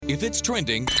If it's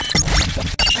trending,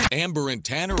 Amber and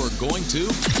Tanner are going to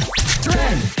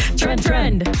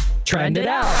Trend it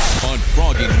out. on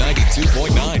Froggy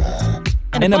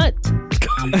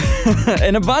 92.9.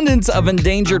 An abundance of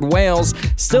endangered whales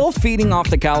still feeding off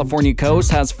the California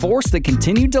coast has forced the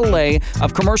continued delay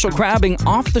of commercial crabbing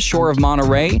off the shore of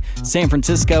Monterey, San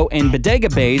Francisco, and Bodega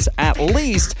Bays at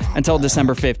least until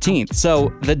December 15th.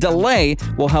 So the delay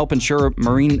will help ensure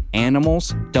marine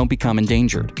animals don't become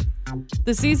endangered.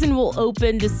 The season will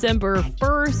open December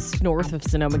 1st north of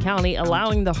Sonoma County,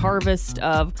 allowing the harvest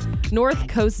of North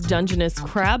Coast Dungeness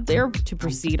crab there to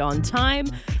proceed on time,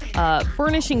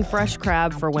 furnishing fresh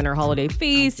crab for winter holiday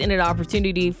feast and an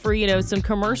opportunity for, some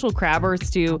commercial crabbers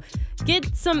to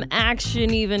get some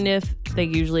action even if they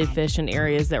usually fish in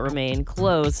areas that remain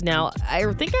closed. Now,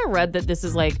 I think I read that this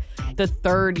is like the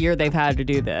third year they've had to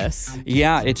do this.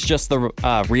 Yeah, it's just the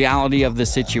reality of the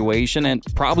situation and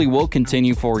probably will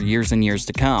continue for years and years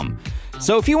to come.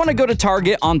 So if you want to go to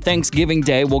Target on Thanksgiving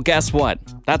Day, well, guess what?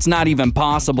 That's not even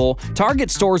possible.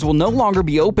 Target stores will no longer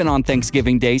be open on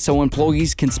Thanksgiving Day so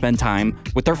employees can spend time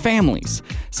with their families.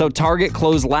 So Target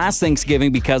closed last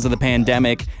Thanksgiving because of the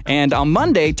pandemic, and on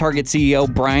Monday, Target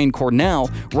CEO Brian Cornell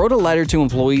wrote a letter to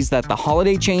employees that the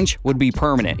holiday change would be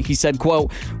permanent. He said,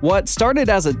 quote, "What started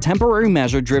as a temporary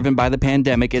measure driven by the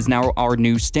pandemic is now our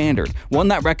new standard, one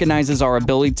that recognizes our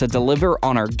ability to deliver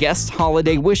on our guests'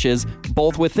 holiday wishes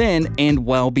both within and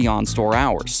well beyond store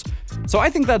hours." So I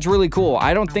think that's really cool.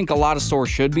 I don't think a lot of stores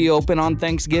should be open on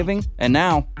Thanksgiving, and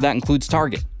now that includes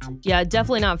Target. Yeah,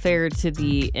 definitely not fair to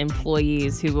the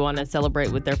employees who want to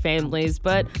celebrate with their families,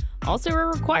 but also are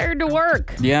required to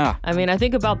work. Yeah. I mean, I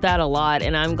think about that a lot,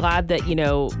 and I'm glad that,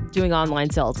 doing online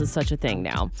sales is such a thing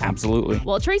now. Absolutely.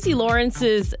 Well, Tracy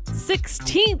Lawrence's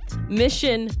 16th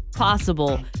Mission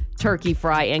Possible turkey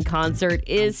fry in concert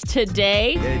is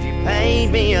today. Did you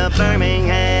paint me a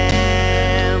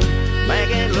Birmingham? Make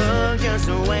it look just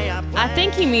the way I I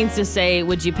think he means to say,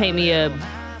 would you paint me a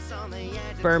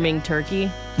Birmingham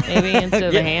turkey, maybe, instead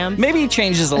of a ham? Maybe he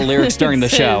changes the lyrics during the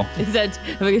show. Is that,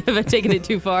 have I taken it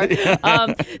too far?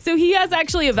 So he has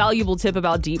actually a valuable tip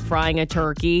about deep frying a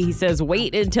turkey. He says,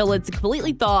 wait until it's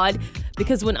completely thawed,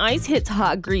 because when ice hits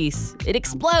hot grease, it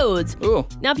explodes. Ooh.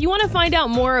 Now, if you want to find out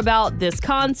more about this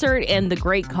concert and the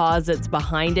great cause that's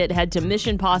behind it, head to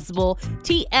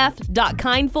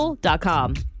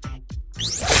missionpossibletf.kindful.com.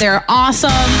 They're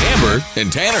awesome. Amber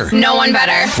and Tanner. No one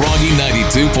better. Froggy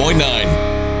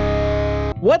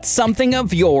 92.9. What's something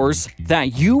of yours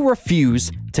that you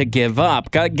refuse to give up?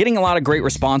 Getting a lot of great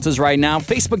responses right now.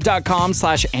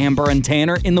 Facebook.com/Amber and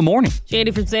Tanner in the morning.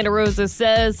 Shandy from Santa Rosa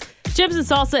says, chips and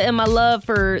salsa and my love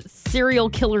for serial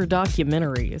killer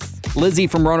documentaries. Lizzie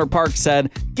from Roanoke Park said,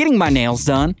 getting my nails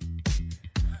done.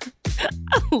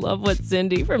 I love what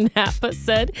Cindy from Napa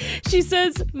said. She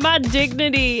says, my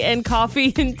dignity and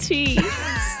coffee and tea.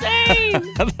 Same.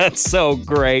 That's so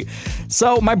great.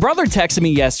 So my brother texted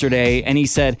me yesterday and he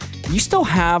said, you still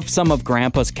have some of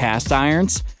Grandpa's cast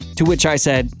irons? To which I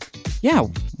said, yeah,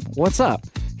 what's up?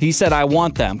 He said, I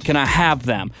want them. Can I have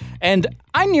them? And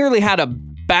I nearly had to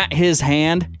bat his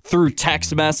hand through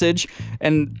text message.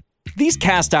 And these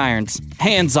cast irons,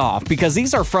 hands off, because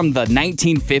these are from the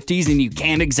 1950s and you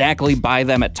can't exactly buy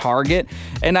them at Target.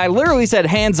 And I literally said,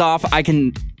 hands off, I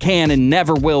can and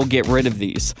never will get rid of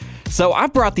these. So I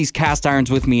brought these cast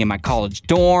irons with me in my college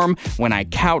dorm, when I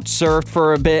couch surfed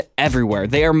for a bit, everywhere.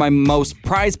 They are my most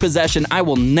prized possession. I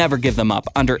will never give them up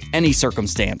under any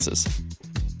circumstances.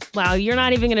 Wow, you're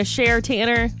not even going to share,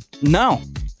 Tanner? No.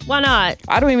 Why not?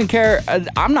 I don't even care.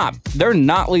 They're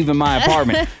not leaving my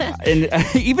apartment. And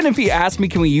even if he asked me,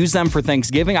 can we use them for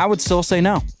Thanksgiving, I would still say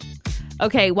no.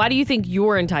 Okay, why do you think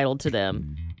you're entitled to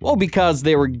them? Well, because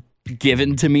they were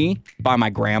given to me by my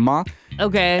grandma.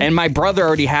 Okay. And my brother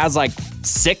already has like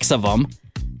 6 of them.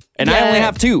 And I Yeah. only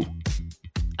have 2.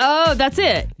 Oh, that's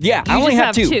it? Yeah, You I only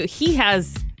just have 2. He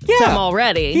has some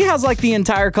already. He has like the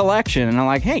entire collection. And I'm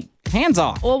like, hey, hands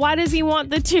off. Well, why does he want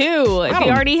the 2 if he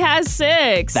don't- already has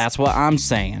 6? That's what I'm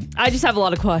saying. I just have a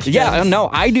lot of questions. Yeah, no,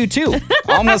 I do too.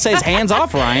 All I'm going to say is hands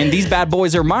off, Ryan. These bad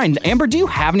boys are mine. Amber, do you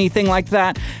have anything like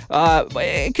that?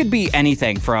 It could be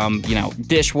anything from,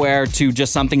 dishware to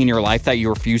just something in your life that you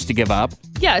refuse to give up.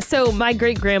 Yeah, so my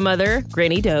great-grandmother,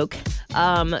 Granny Doak,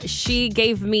 she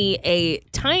gave me a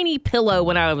tiny pillow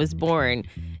when I was born.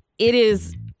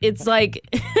 It's like,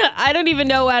 I don't even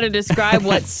know how to describe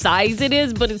what size it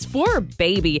is, but it's for a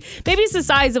baby. Maybe it's the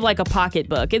size of like a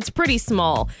pocketbook. It's pretty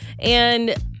small.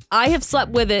 And I have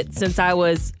slept with it since I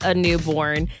was a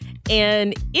newborn.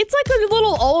 And it's like a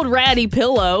little old ratty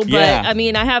pillow, but Yeah. I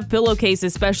mean, I have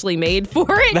pillowcases specially made for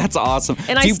it. That's awesome.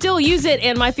 And I still use it,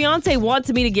 and my fiance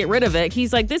wants me to get rid of it.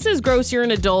 He's like, this is gross, you're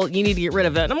an adult, you need to get rid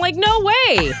of it. And I'm like, no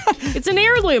way. It's an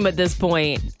heirloom at this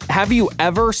point. Have you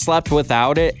ever slept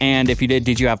without it? And if you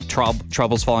did you have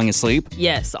troubles falling asleep?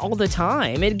 Yes, all the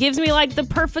time. It gives me like the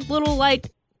perfect little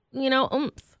oomph.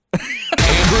 Amber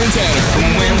and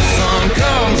Tanner. When the sun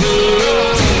comes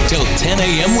up. Till 10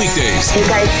 a.m. weekdays. You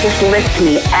guys just lift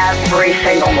me every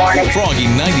single morning. Froggy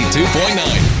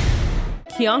 92.9.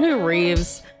 Keanu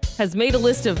Reeves has made a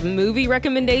list of movie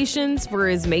recommendations for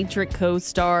his Matrix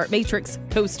co-star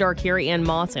Carrie-Ann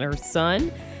Moss and her son.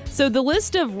 So the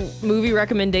list of movie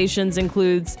recommendations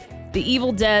includes The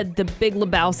Evil Dead, The Big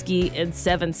Lebowski, and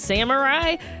Seven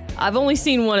Samurai. I've only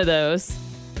seen one of those.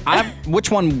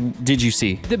 Which one did you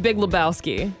see? The Big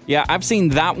Lebowski. Yeah, I've seen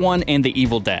that one and The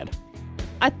Evil Dead.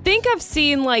 I think I've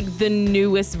seen like the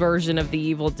newest version of The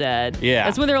Evil Dead. Yeah.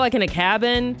 That's when they're like in a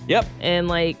cabin. Yep. And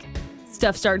like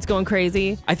stuff starts going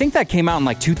crazy. I think that came out in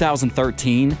like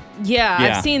 2013. Yeah,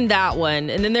 Yeah. I've seen that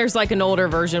one. And then there's like an older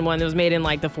version one that was made in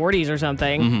like the 40s or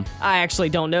something. Mm-hmm. I actually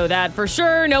don't know that for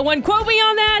sure. No one quote me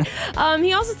on that.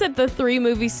 He also said the 3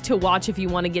 movies to watch if you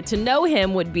want to get to know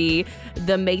him would be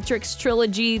The Matrix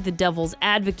Trilogy, The Devil's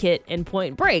Advocate, and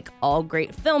Point Break. All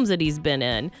great films that he's been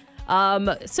in.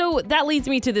 So that leads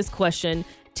me to this question.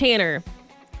 Tanner,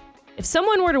 if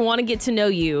someone were to want to get to know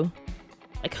you,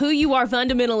 like who you are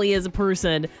fundamentally as a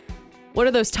person, what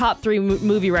are those top 3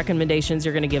 movie recommendations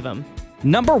you're going to give them?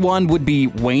 Number 1 would be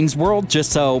Wayne's World,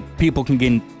 just so people can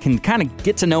kind of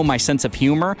get to know my sense of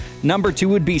humor. Number 2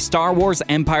 would be Star Wars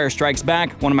Empire Strikes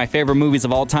Back, one of my favorite movies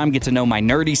of all time, get to know my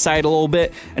nerdy side a little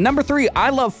bit. And number 3,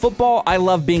 I love football, I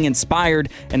love being inspired,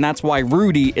 and that's why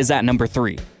Rudy is at number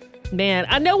 3. Man,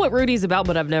 I know what Rudy's about,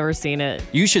 but I've never seen it.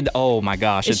 You should, oh my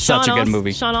gosh, Is it's such a good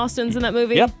movie. Sean Austin's in that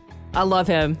movie? Yep. I love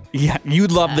him. Yeah,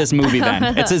 you'd love this movie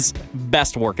then. It's his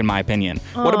best work in my opinion.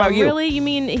 What about you? Really? You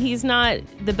mean he's not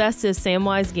the best as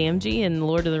Samwise Gamgee in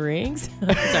Lord of the Rings?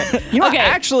 Sorry. You know, Okay.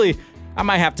 actually, I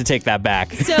might have to take that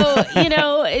back. So,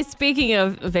 speaking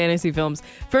of fantasy films,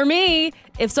 for me,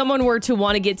 if someone were to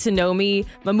want to get to know me,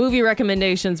 my movie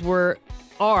recommendations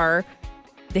are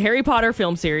the Harry Potter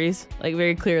film series, like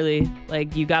very clearly,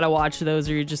 like you got to watch those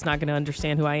or you're just not going to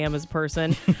understand who I am as a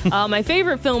person. My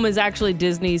favorite film is actually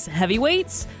Disney's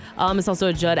Heavyweights. It's also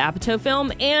a Judd Apatow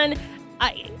film. And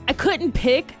I couldn't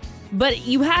pick, but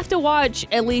you have to watch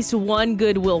at least one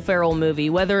good Will Ferrell movie,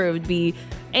 whether it would be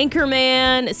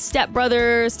Anchorman, Step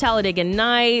Brothers, Talladega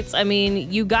Nights. I mean,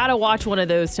 you got to watch one of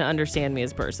those to understand me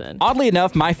as a person. Oddly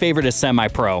enough, my favorite is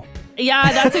Semi-Pro.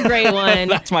 Yeah, that's a great one.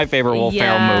 That's my favorite Will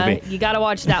Ferrell movie. You got to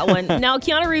watch that one. Now,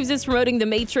 Keanu Reeves is promoting The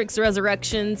Matrix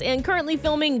Resurrections and currently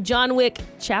filming John Wick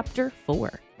Chapter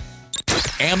 4.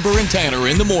 Amber and Tanner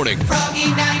in the morning. Froggy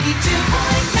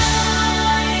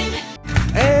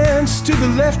 92.9. Aunts to the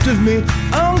left of me,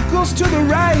 uncles to the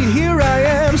right. Here I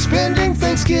am, spending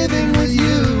Thanksgiving with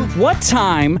you. What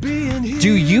time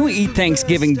do you eat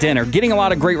Thanksgiving dinner? Getting a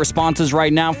lot of great responses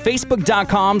right now.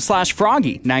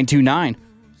 Facebook.com/Froggy929.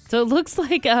 So it looks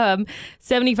like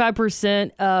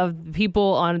 75% of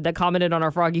people that commented on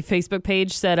our Froggy Facebook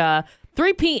page said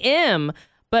 3 p.m.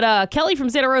 But Kelly from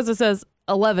Santa Rosa says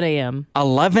 11 a.m.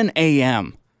 11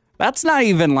 a.m. That's not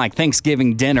even like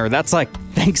Thanksgiving dinner. That's like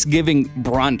Thanksgiving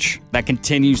brunch that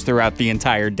continues throughout the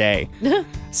entire day.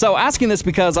 So asking this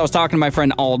because I was talking to my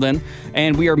friend Alden,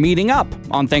 and we are meeting up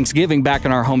on Thanksgiving back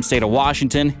in our home state of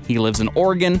Washington. He lives in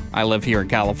Oregon. I live here in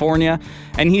California.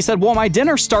 And he said, well, my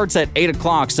dinner starts at 8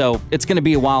 o'clock, so it's going to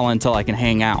be a while until I can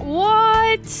hang out.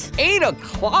 What? 8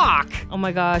 o'clock? Oh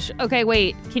my gosh. Okay,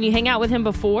 wait. Can you hang out with him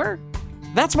before?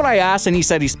 That's what I asked, and he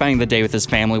said he's spending the day with his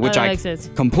family, which that I makes sense.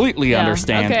 completely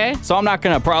understand. Okay. So I'm not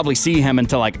going to probably see him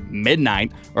until like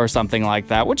midnight or something like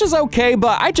that, which is okay,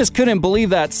 but I just couldn't believe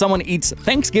that someone eats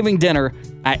Thanksgiving dinner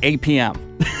at 8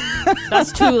 p.m.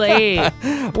 That's too late.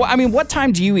 Well, I mean, what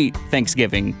time do you eat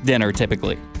Thanksgiving dinner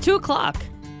typically? 2 o'clock.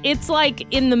 It's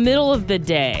like in the middle of the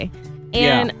day.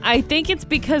 And Yeah. I think it's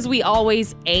because we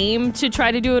always aim to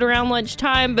try to do it around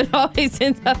lunchtime, but always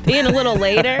ends up being a little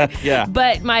later. Yeah.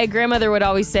 But my grandmother would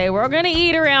always say, we're going to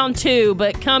eat around 2,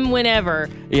 but come whenever.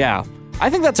 Yeah. I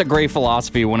think that's a great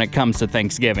philosophy when it comes to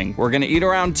Thanksgiving. We're going to eat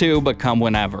around 2, but come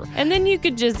whenever. And then you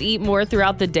could just eat more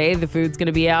throughout the day. The food's going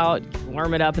to be out,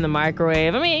 warm it up in the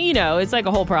microwave. I mean, it's like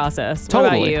a whole process.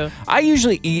 Totally. What about you? I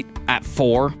usually eat at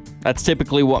 4. That's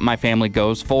typically what my family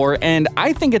goes for. And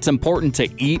I think it's important to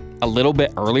eat a little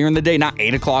bit earlier in the day, not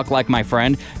 8 o'clock like my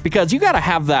friend, because you got to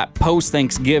have that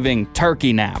post-Thanksgiving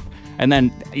turkey nap. And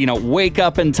then, wake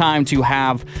up in time to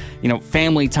have,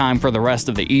 family time for the rest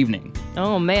of the evening.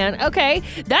 Oh, man. Okay,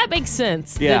 that makes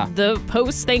sense. Yeah. The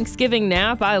post-Thanksgiving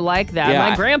nap, I like that. Yeah.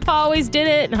 My grandpa always did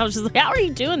it, and I was just like, how are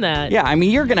you doing that? Yeah, I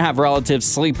mean, you're going to have relatives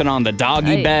sleeping on the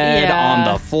doggy bed, yeah. on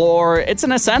the floor. It's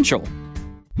an essential.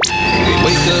 We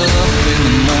wake up in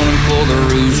the morning for the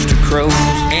rooster crows.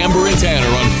 Amber and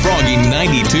Tanner on Froggy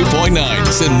 92.9,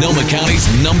 Sonoma County's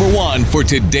 #1 for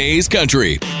today's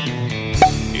country.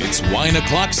 It's wine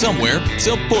o'clock somewhere,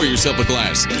 so pour yourself a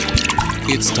glass.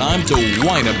 It's time to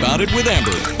whine about it with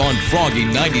Amber on Froggy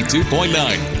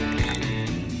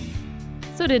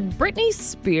 92.9. So did Britney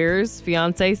Spears'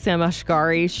 fiance Sam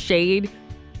Asghari shade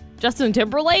Justin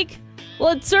Timberlake? Well,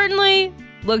 it certainly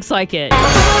looks like it.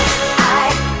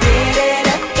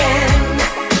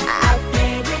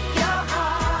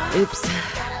 Oops.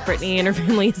 Britney and her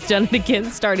family has done it again,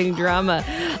 starting drama.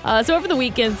 So over the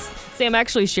weekend, Sam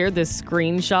actually shared this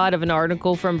screenshot of an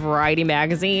article from Variety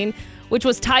magazine, which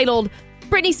was titled,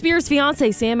 Britney Spears'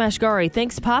 fiance Sam Asghari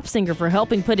thanks pop singer for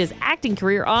helping put his acting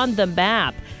career on the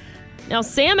map. Now,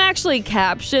 Sam actually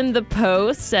captioned the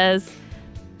post as,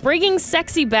 bringing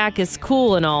sexy back is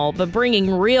cool and all, but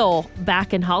bringing real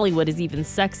back in Hollywood is even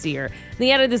sexier. And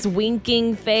he added this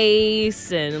winking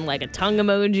face and like a tongue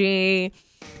emoji.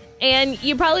 And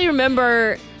you probably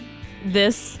remember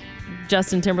this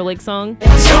Justin Timberlake song.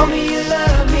 Tell me you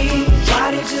love me.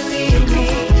 Why did you leave me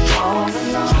all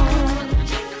alone?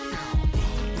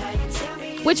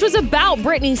 Which was about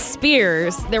Britney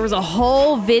Spears. There was a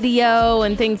whole video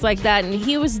and things like that, and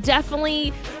he was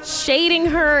definitely shading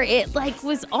her. It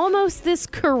was almost this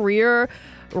career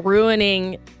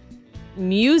ruining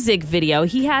music video.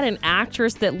 He had an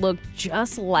actress that looked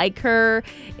just like her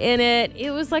in it.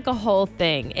 It was like a whole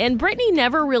thing. And Britney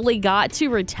never really got to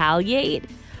retaliate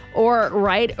or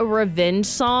write a revenge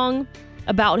song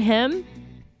about him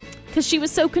because she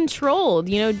was so controlled,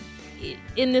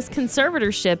 in this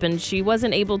conservatorship, and she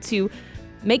wasn't able to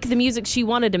make the music she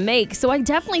wanted to make. So I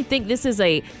definitely think this is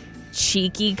a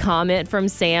cheeky comment from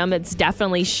Sam. It's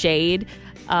definitely shade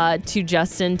to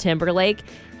Justin Timberlake.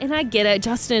 And I get it.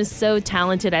 Justin is so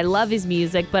talented. I love his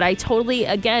music, but I totally,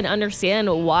 again,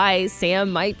 understand why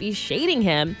Sam might be shading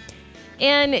him.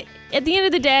 And at the end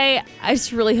of the day, I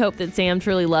just really hope that Sam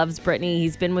truly loves Britney.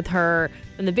 He's been with her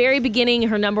from the very beginning,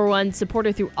 her #1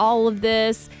 supporter through all of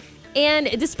this. And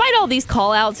despite all these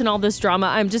call-outs and all this drama,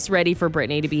 I'm just ready for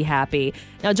Britney to be happy.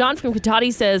 Now, John from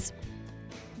Katati says,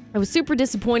 I was super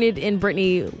disappointed in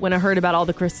Britney when I heard about all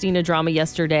the Christina drama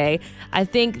yesterday. I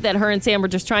think that her and Sam were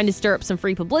just trying to stir up some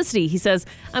free publicity. He says,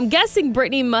 I'm guessing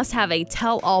Britney must have a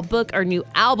tell-all book or new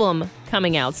album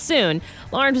coming out soon.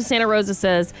 Lauren from Santa Rosa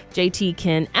says, JT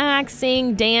can act,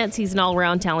 sing, dance. He's an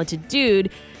all-around talented dude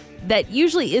that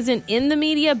usually isn't in the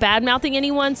media bad-mouthing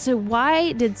anyone. So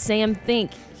why did Sam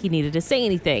think he needed to say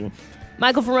anything?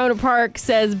 Michael from Rona Park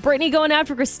says, Britney going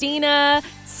after Christina,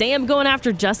 Sam going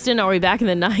after Justin. Are we back in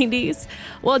the 90s?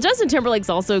 Well, Justin Timberlake's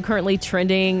also currently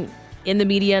trending in the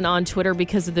media and on Twitter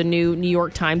because of the new New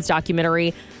York Times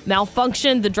documentary,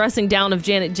 Malfunction, the dressing down of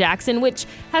Janet Jackson, which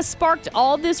has sparked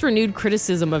all this renewed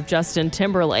criticism of Justin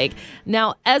Timberlake.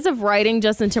 Now, as of writing,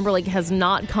 Justin Timberlake has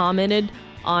not commented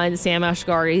on Sam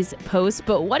Asghari's post,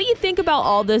 but what do you think about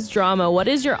all this drama? What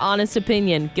is your honest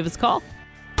opinion? Give us a call.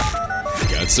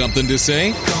 Got something to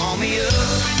say? Call me up.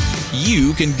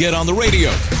 You can get on the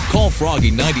radio. Call Froggy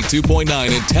 92.9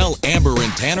 and tell Amber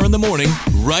and Tanner in the morning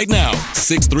right now.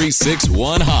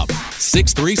 636-1HOP.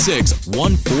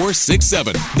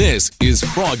 636-1467. This is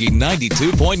Froggy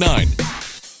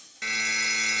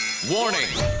 92.9. Warning.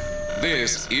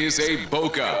 This is a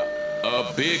BOCA,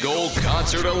 a big old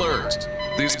concert alert.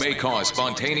 This may cause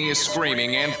spontaneous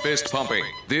screaming and fist pumping.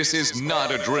 This is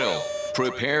not a drill.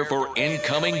 Prepare for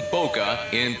incoming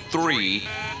BOCA in 3,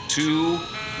 2,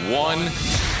 1.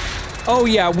 Oh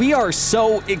yeah, we are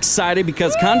so excited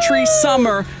because Country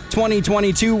Summer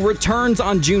 2022 returns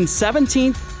on June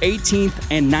 17th, 18th,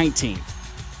 and 19th.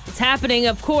 It's happening,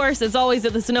 of course, as always,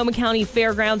 at the Sonoma County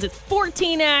Fairgrounds. It's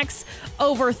 14 acts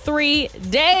over 3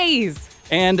 days.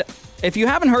 And if you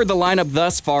haven't heard the lineup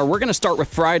thus far, we're going to start with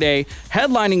Friday.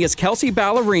 Headlining is Kelsey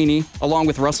Ballerini along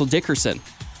with Russell Dickerson.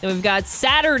 Then we've got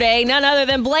Saturday, none other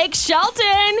than Blake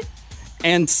Shelton.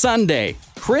 And Sunday,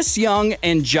 Chris Young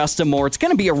and Justin Moore. It's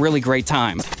going to be a really great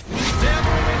time.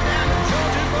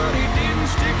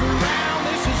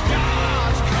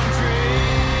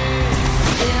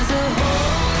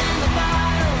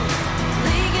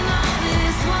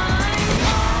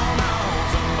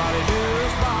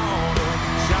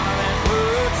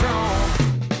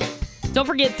 Don't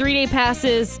forget 3-day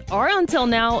passes are until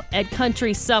now at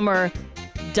Country Summer.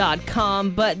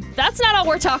 countrysummers.com. But that's not all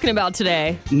we're talking about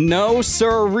today. No,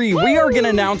 sirree. We are going to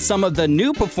announce some of the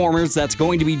new performers that's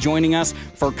going to be joining us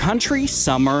for Country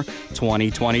Summer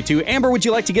 2022. Amber, would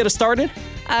you like to get us started?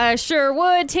 I sure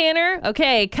would, Tanner.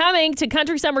 Okay, coming to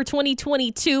Country Summer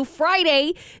 2022,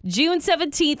 Friday, June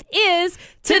 17th, is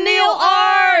Tennille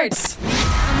Arts.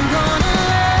 I'm gonna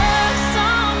love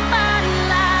somebody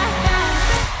like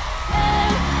I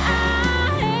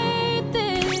hate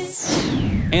this.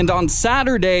 And on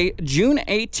Saturday, June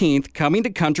 18th, coming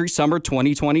to Country Summer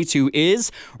 2022 is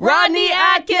Rodney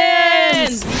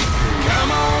Atkins.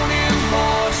 Come on in,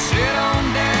 boy, sit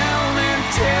on down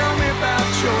and tell me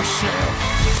about yourself.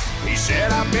 He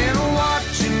said, I've been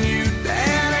watching you,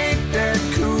 that ain't that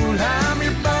cool. I'm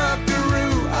your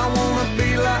buckaroo, I wanna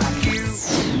be like you.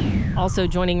 Also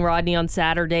joining Rodney on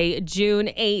Saturday, June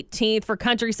 18th for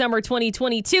Country Summer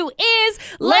 2022 is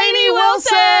Lainey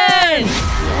Wilson. I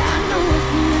know a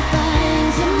few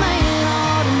things that made it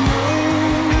all to know.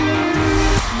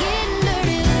 Getting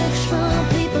dirty looks from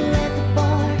people at the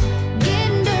bar.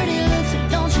 Getting dirty looks, so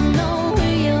don't you know who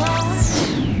you are?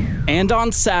 And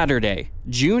on Saturday,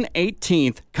 June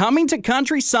 18th, coming to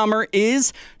Country Summer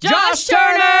is Josh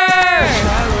Turner.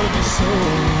 I love you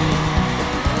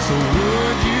so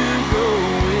would you go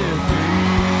with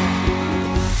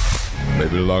me?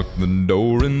 Maybe lock the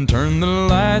door and turn the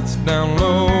lights down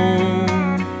low.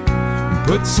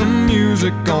 Put some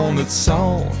music on that's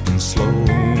soft and slow.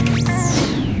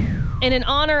 And in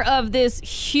honor of this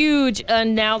huge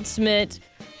announcement,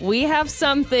 we have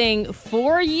something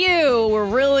for you. We're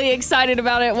really excited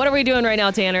about it. What are we doing right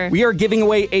now, Tanner? We are giving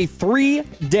away a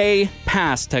 3-day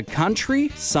pass to Country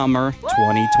Summer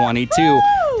 2022.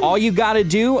 All you got to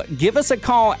do, give us a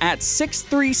call at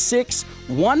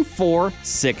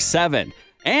 636-1467.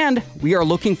 And we are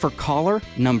looking for caller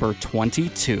number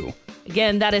 22.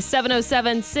 Again, that is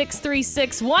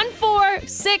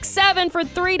 707-636-1467 for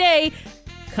 3-day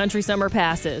Country Summer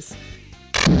passes.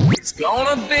 It's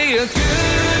gonna be a good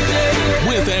day.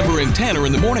 With Amber and Tanner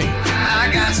in the morning. I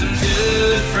got some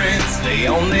good friends. They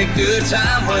only good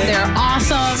time when They're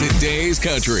awesome. Today's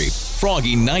Country.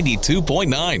 Froggy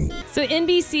 92.9. So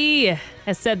NBC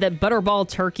has said that Butterball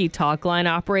Turkey Talk Line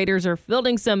operators are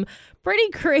fielding some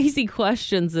pretty crazy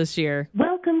questions this year.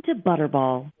 Welcome to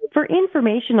Butterball. For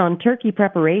information on turkey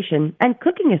preparation and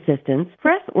cooking assistance,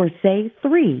 press or say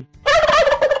 3.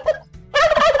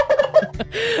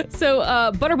 So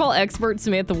Butterball expert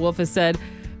Samantha Wolf has said,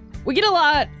 we get a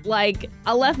lot like,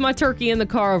 I left my turkey in the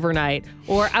car overnight,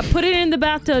 or I put it in the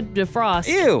bathtub to defrost.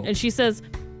 Ew. And she says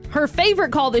her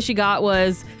favorite call that she got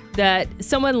was that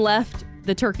someone left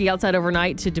the turkey outside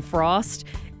overnight to defrost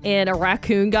and a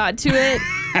raccoon got to it.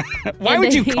 Why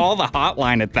would you call the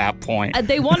hotline at that point?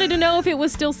 They wanted to know if it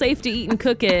was still safe to eat and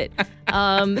cook it,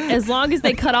 as long as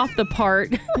they cut off the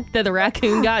part that the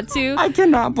raccoon got to. I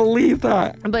cannot believe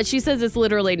that. But she says it's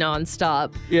literally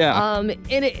nonstop. Yeah.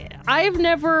 I've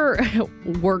never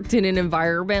worked in an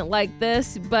environment like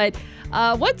this, but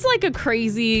what's like a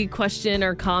crazy question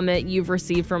or comment you've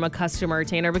received from a customer,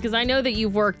 Tanner? Because I know that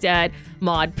you've worked at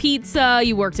Mod Pizza,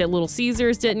 you worked at Little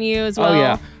Caesars, didn't you, as well? Oh,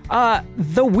 yeah.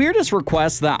 The weirdest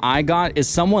request that I got is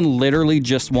someone literally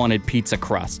just wanted pizza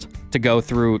crust to go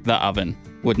through the oven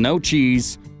with no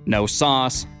cheese, no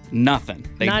sauce, nothing.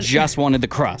 They just wanted the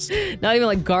crust. Not even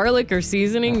like garlic or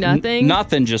seasoning, nothing?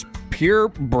 Nothing, just pure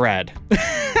bread.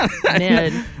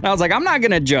 Man. And I was like, I'm not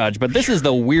going to judge, but this is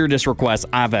the weirdest request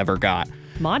I've ever got.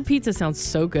 Mod Pizza sounds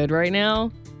so good right now.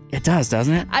 It does,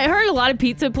 doesn't it? I heard a lot of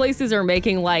pizza places are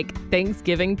making like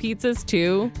Thanksgiving pizzas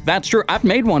too. That's true. I've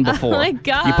made one before. Oh my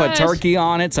gosh. You put turkey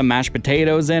on it, some mashed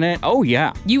potatoes in it. Oh,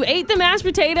 yeah. You ate the mashed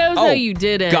potatoes? Oh, No, you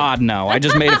didn't. God, no. I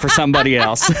just made it for somebody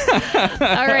else. All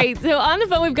right. So on the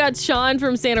phone, we've got Sean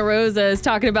from Santa Rosa is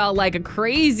talking about like a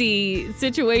crazy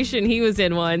situation he was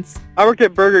in once. I worked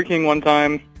at Burger King one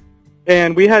time,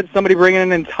 and we had somebody bring in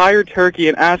an entire turkey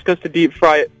and ask us to deep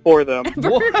fry it for them.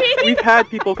 We've had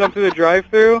people come through the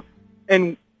drive-thru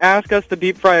and ask us to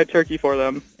deep fry a turkey for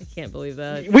them. I can't believe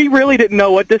that. We really didn't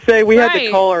know what to say. We had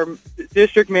to call our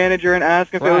district manager and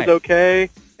ask if it was okay,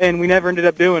 and we never ended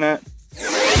up doing it.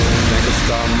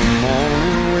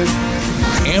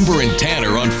 Amber and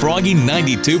Tanner on Froggy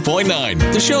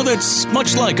 92.9, the show that's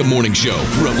much like a morning show,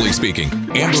 roughly speaking.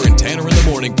 Amber and Tanner in the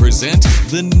morning present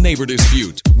The Neighbor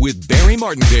Dispute with Barry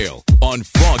Martindale on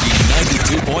Froggy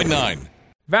 92.9.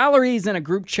 Valerie's in a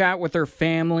group chat with her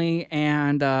family,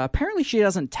 and apparently she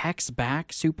doesn't text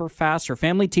back super fast. Her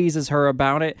family teases her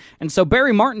about it, and so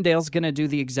Barry Martindale's going to do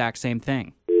the exact same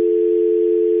thing.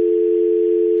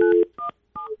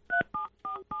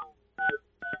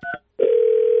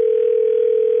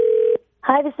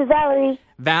 Hi, this is Valerie.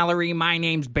 Valerie, my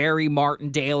name's Barry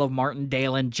Martindale of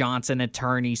Martindale and Johnson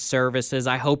Attorney Services.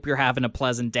 I hope you're having a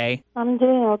pleasant day. I'm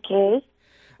doing okay.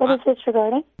 What is this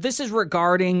regarding? This is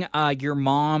regarding your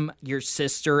mom, your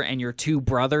sister, and your two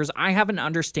brothers. I have an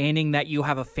understanding that you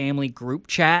have a family group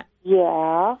chat. Yeah.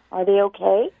 Are they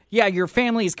okay? Yeah, your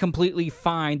family is completely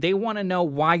fine. They want to know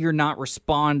why you're not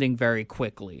responding very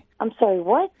quickly. I'm sorry,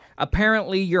 what?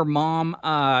 Apparently, your mom,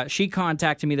 she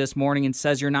contacted me this morning and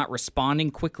says you're not responding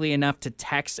quickly enough to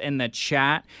text in the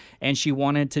chat, and she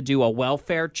wanted to do a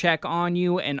welfare check on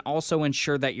you and also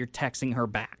ensure that you're texting her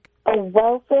back. A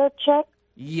welfare check?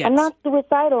 Yes. I'm not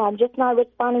suicidal. I'm just not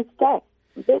responding to text.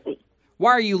 I'm busy.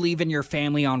 Why are you leaving your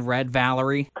family on red,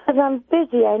 Valerie? Because I'm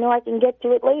busy. I know I can get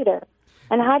to it later.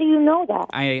 And how do you know that?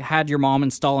 I had your mom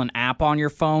install an app on your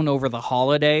phone over the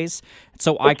holidays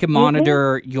so I could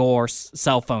monitor your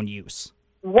cell phone use.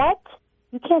 What?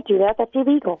 You can't do that. That's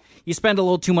illegal. You spend a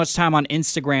little too much time on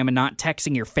Instagram and not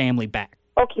texting your family back.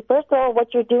 Okay, first of all,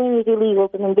 what you're doing is illegal.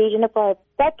 It's an invasion of privacy.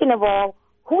 Second of all,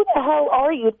 who the hell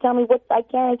are you to tell me what I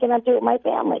can and cannot do with my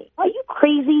family? Are you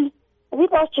crazy? Have you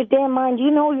lost your damn mind? Do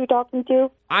you know who you're talking to?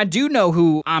 I do know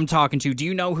who I'm talking to. Do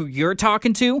you know who you're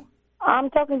talking to?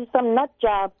 I'm talking to some nut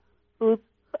job who's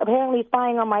apparently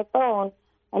spying on my phone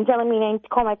and telling me to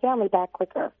call my family back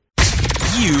quicker.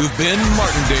 You've been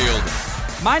Martindale.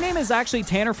 My name is actually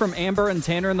Tanner from Amber and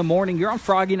Tanner in the Morning. You're on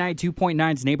Froggy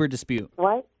 92.9's Neighbor Dispute.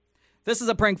 What? This is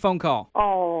a prank phone call.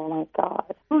 Oh, my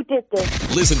God. Who did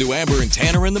this? Listen to Amber and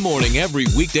Tanner in the Morning every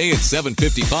weekday at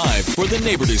 7:55 for the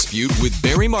Neighbor Dispute with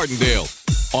Barry Martindale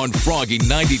on Froggy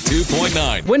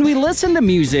 92.9. When we listen to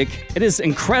music, it is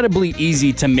incredibly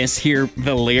easy to mishear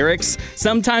the lyrics.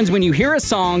 Sometimes when you hear a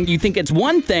song, you think it's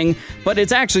one thing, but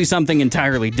it's actually something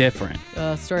entirely different.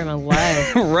 Story of my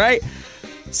life. Right?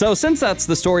 So since that's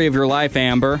the story of your life,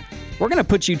 Amber, we're going to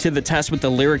put you to the test with the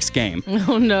lyrics game.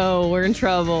 Oh no, we're in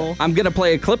trouble. I'm going to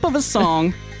play a clip of a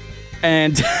song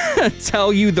and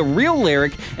tell you the real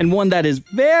lyric and one that is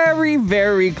very,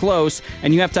 very close,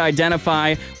 and you have to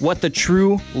identify what the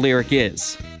true lyric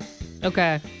is.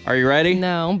 Okay. Are you ready?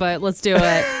 No, but let's do it.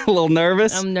 A little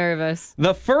nervous? I'm nervous.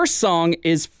 The first song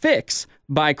is Fix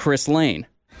by Chris Lane.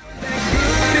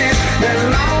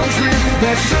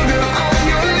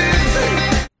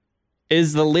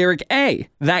 Is the lyric A,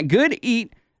 that good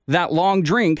eat, that long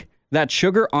drink, that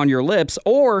sugar on your lips,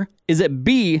 or is it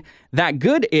B, that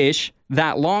good-ish,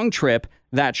 that long trip,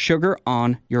 that sugar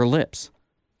on your lips?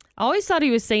 I always thought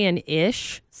he was saying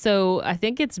ish, so I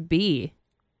think it's B.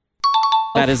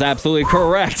 That is absolutely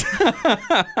correct.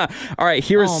 All right,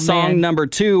 here's song number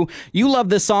 2. You love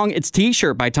this song. It's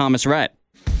T-Shirt by Thomas Rhett.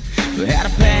 We had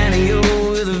a patio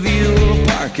with a view of a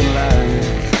parking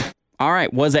lot. All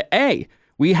right, was it A,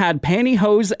 we had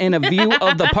pantyhose and a view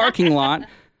of the parking lot,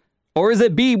 or is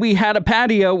it B, we had a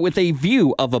patio with a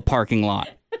view of a parking lot?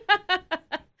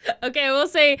 Okay, I will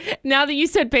say, now that you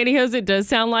said pantyhose, it does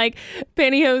sound like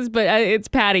pantyhose, but it's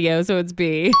patio, so it's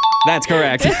B. That's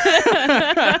correct.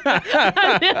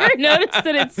 I've never noticed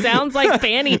that it sounds like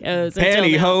pantyhose.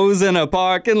 Pantyhose in a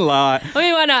parking lot. I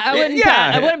mean, why not?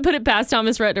 I wouldn't put it past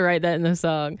Thomas Rhett to write that in the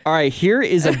song. All right, here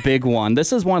is a big one.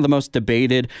 This is one of the most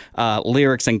debated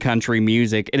lyrics in country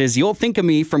music. It is You'll Think of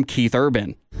Me from Keith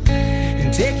Urban.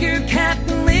 Take your cap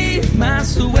and leave my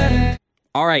sweater.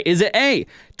 All right, is it A,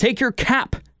 take your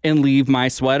cap and leave my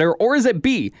sweater, or is it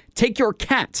B, take your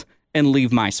cat and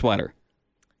leave my sweater?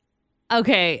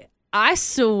 Okay, I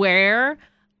swear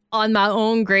on my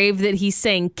own grave that he's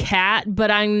saying cat,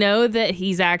 but I know that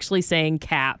he's actually saying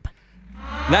cap.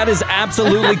 That is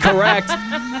absolutely correct.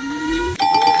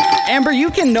 Amber, you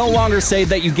can no longer say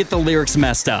that you get the lyrics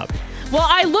messed up. Well,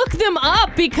 I look them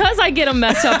up because I get them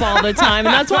messed up all the time,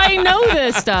 and that's why I know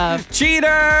this stuff. Cheater!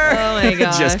 Oh my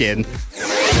gosh. Just kidding.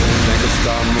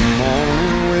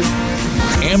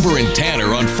 Amber and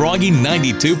Tanner on Froggy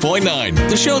 92.9,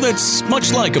 the show that's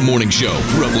much like a morning show,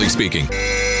 roughly speaking.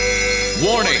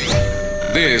 Warning!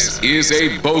 This is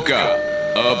a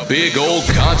Boca, a big old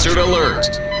concert alert.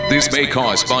 This may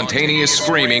cause spontaneous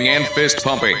screaming and fist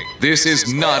pumping. This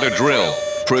is not a drill.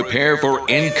 Prepare for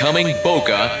incoming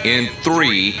Boca in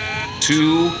 3,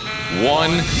 2,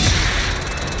 1.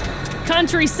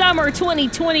 Country Summer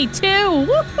 2022.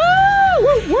 Woohoo!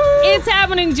 It's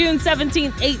happening June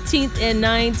 17th, 18th, and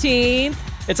 19th.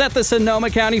 It's at the Sonoma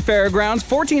County Fairgrounds.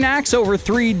 14 acts over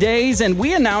 3 days, and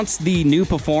we announced the new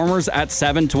performers at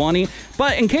 7:20.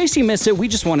 But in case you missed it, we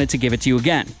just wanted to give it to you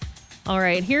again. All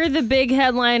right, here are the big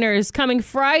headliners. Coming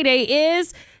Friday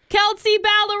is Kelsey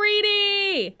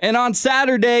Ballerini. And on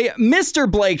Saturday, Mr.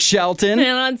 Blake Shelton.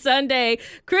 And on Sunday,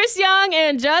 Chris Young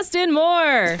and Justin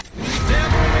Moore.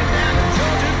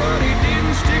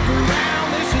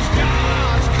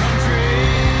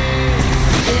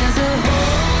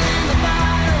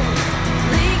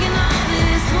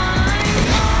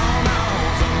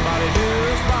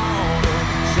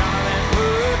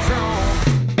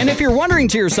 if you're wondering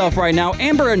to yourself right now,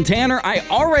 Amber and Tanner, I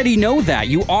already know that.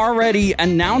 You already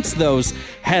announced those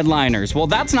headliners. Well,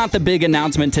 that's not the big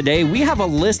announcement today. We have a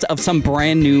list of some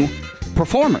brand new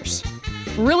performers.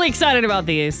 Really excited about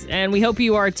these, and we hope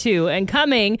you are too. And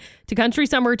coming to Country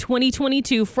Summer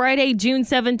 2022, Friday, June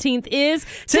 17th, is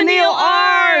Tennille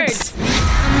Art.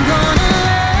 I'm gonna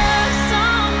love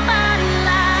somebody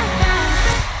like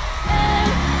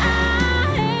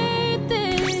I hate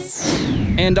this.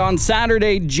 And on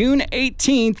Saturday, June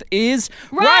 18th, is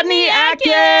Rodney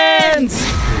Atkins.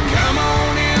 Come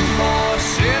on in, boy,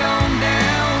 sit on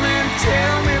down and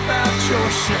tell me about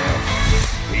yourself.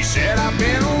 He said, I've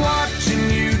been watching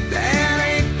you,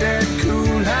 that ain't that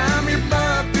cool. I'm your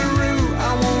buckaroo,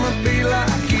 I wanna be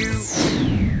like you.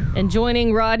 And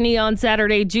joining Rodney on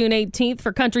Saturday, June 18th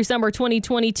for Country Summer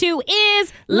 2022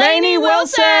 is Lainey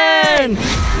Wilson. I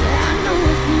know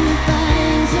a few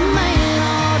things a man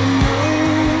ought to know.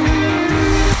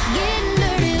 Getting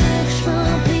dirty looks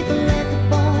from people at the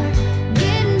bar.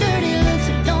 Getting dirty looks,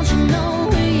 so don't you know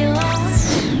who you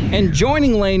are? And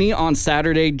joining Lainey on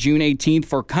Saturday, June 18th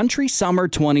for Country Summer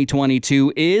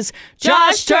 2022 is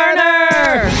Josh Turner.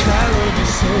 I love you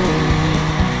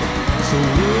so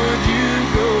would you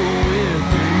go with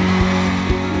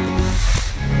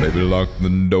me? Baby, lock the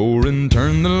door and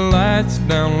turn the lights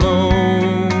down low.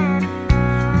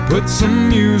 Put some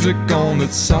music on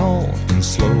that's soft and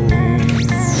slow.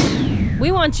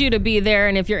 We want you to be there,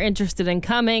 and if you're interested in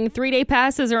coming, 3-day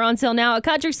passes are on sale now at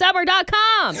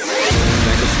countrysummer.com.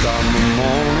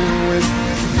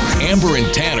 Amber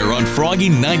and Tanner on Froggy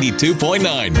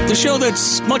 92.9, the show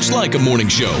that's much like a morning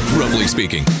show, roughly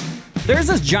speaking. There's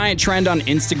this giant trend on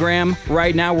Instagram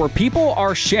right now where people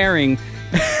are sharing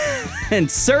and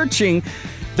searching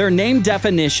their name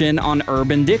definition on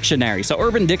Urban Dictionary. So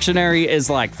Urban Dictionary is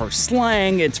like for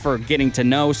slang, it's for getting to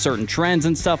know certain trends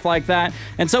and stuff like that.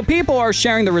 And so people are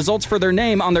sharing the results for their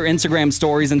name on their Instagram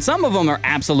stories, and some of them are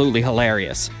absolutely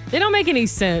hilarious. They don't make any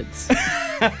sense.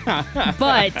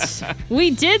 But we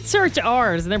did search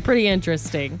ours, and they're pretty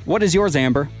interesting. What is yours,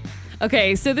 Amber?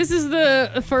 Okay, so this is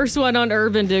the first one on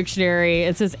Urban Dictionary.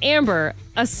 It says, Amber,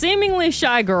 a seemingly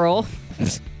shy girl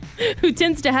who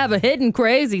tends to have a hidden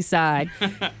crazy side.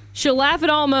 She'll laugh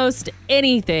at almost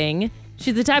anything.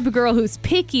 She's the type of girl who's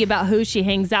picky about who she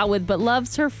hangs out with, but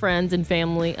loves her friends and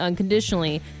family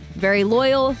unconditionally. Very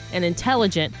loyal and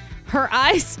intelligent. Her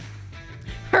eyes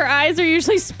are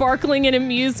usually sparkling in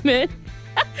amusement,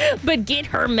 but get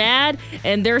her mad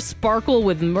and they're sparkle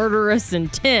with murderous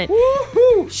intent.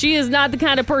 Woo-hoo. She is not the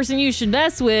kind of person you should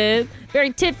mess with.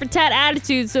 Very tit-for-tat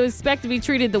attitude, so expect to be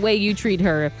treated the way you treat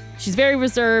her. She's very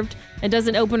reserved and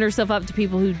doesn't open herself up to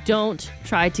people who don't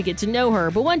try to get to know her.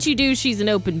 But once you do, she's an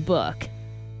open book.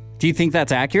 Do you think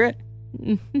that's accurate?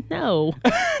 No.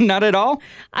 Not at all?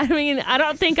 I mean, I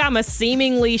don't think I'm a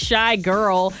seemingly shy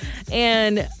girl,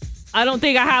 and I don't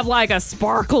think I have like a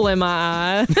sparkle in my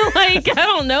eye. Like, I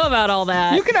don't know about all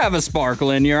that. You could have a sparkle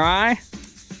in your eye.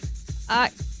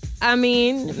 I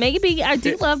mean, maybe I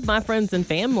do love my friends and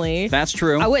family. That's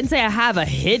true. I wouldn't say I have a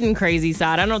hidden crazy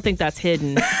side. I don't think that's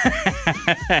hidden.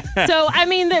 So, I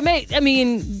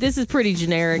mean, this is pretty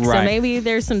generic. Right. So maybe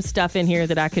there's some stuff in here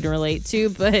that I could relate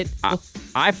to, but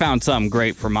I found something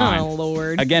great for mine. Oh,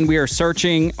 Lord. Again, we are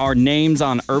searching our names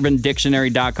on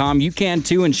urbandictionary.com. You can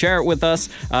too, and share it with us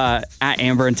at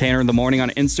Amber and Tanner in the Morning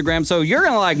on Instagram. So you're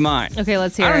going to like mine. Okay,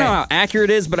 let's hear it. I don't know how accurate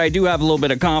it is, but I do have a little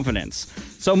bit of confidence.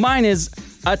 So mine is,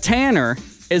 a Tanner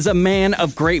is a man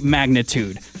of great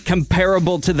magnitude,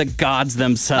 comparable to the gods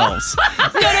themselves.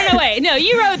 No, wait. No,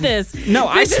 you wrote this. No,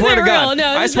 I This swear to isn't God. real.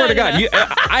 No, I this swear to is not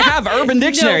God. I have Urban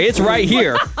Dictionary. No. It's right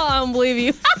here. I don't believe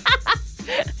you.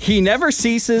 He never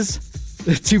ceases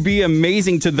to be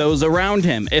amazing to those around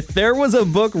him. If there was a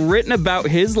book written about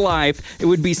his life, it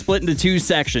would be split into 2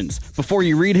 sections. Before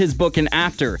you read his book and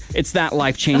after, it's that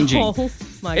life-changing. Oh,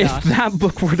 my gosh. If that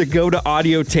book were to go to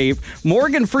audio tape,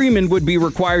 Morgan Freeman would be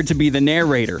required to be the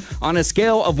narrator. On a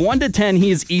scale of 1 to 10,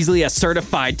 he is easily a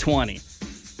certified 20.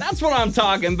 That's what I'm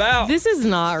talking about. This is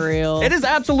not real. It is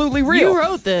absolutely real. You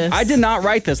wrote this. I did not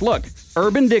write this. Look,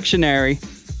 Urban Dictionary.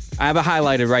 I have it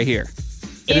highlighted right here.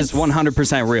 It is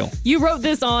 100% real. You wrote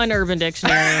this on Urban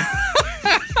Dictionary.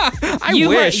 I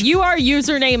wish. You are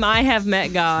username I have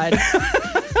met God.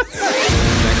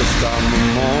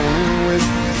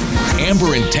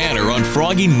 Amber and Tanner on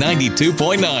Froggy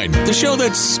 92.9, the show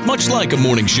that's much like a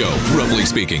morning show, roughly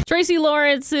speaking. Tracy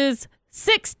Lawrence's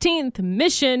 16th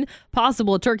Mission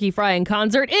Possible Turkey Frying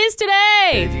Concert is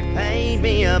today. Paid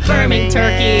me a Burning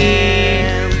turkey.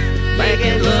 Make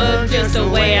it look just the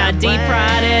way I deep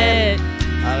fried it.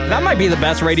 I That might be the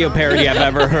best radio parody I've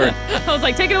ever heard. I was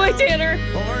like, take it away, Tanner.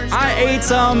 I ate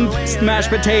some mashed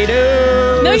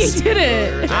potatoes. No, you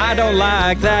didn't. I don't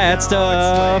like that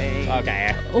stuff.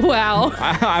 Okay. Wow.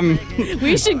 I'm.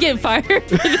 We should get fired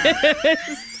for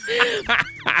this.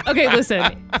 Okay,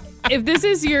 listen. If this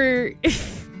is your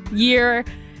year,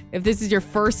 if this is your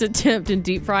first attempt in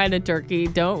deep frying a turkey,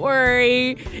 don't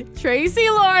worry. Tracy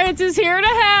Lawrence is here to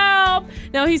help.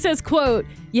 Now, he says, quote,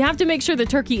 you have to make sure the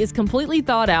turkey is completely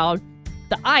thawed out.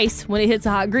 The ice, when it hits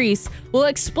the hot grease, will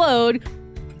explode.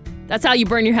 That's how you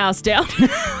burn your house down.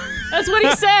 That's what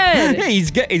he said.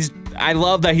 I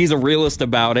love that he's a realist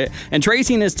about it. And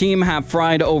Tracy and his team have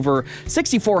fried over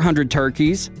 6,400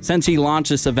 turkeys since he launched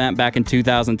this event back in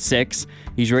 2006.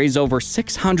 He's raised over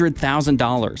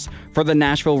 $600,000 for the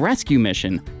Nashville Rescue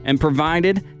Mission and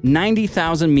provided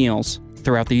 90,000 meals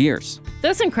throughout the years.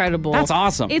 That's incredible. That's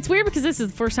awesome. It's weird because this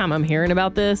is the first time I'm hearing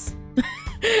about this.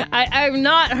 I've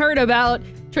not heard about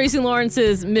Tracy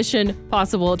Lawrence's Mission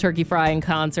Possible turkey frying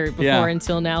concert before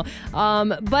until now.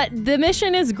 But the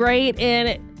mission is great,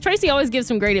 and Tracy always gives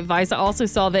some great advice. I also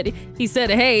saw that he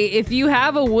said, hey, if you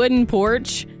have a wooden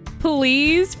porch,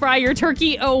 please fry your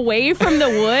turkey away from the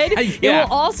wood. It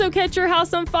will also catch your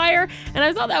house on fire. And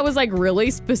I thought that was like really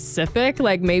specific.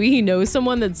 Like maybe he knows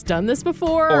someone that's done this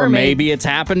before. Or maybe it's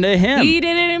happened to him. He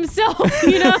did it himself,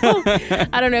 you know?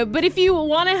 I don't know. But if you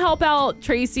want to help out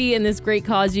Tracy in this great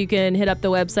cause, you can hit up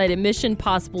the website at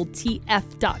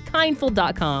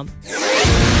missionpossibletf.kindful.com.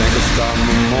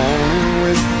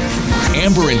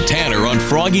 Amber and Tanner on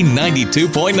Froggy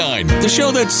 92.9, the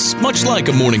show that's much like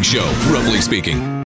a morning show, roughly speaking.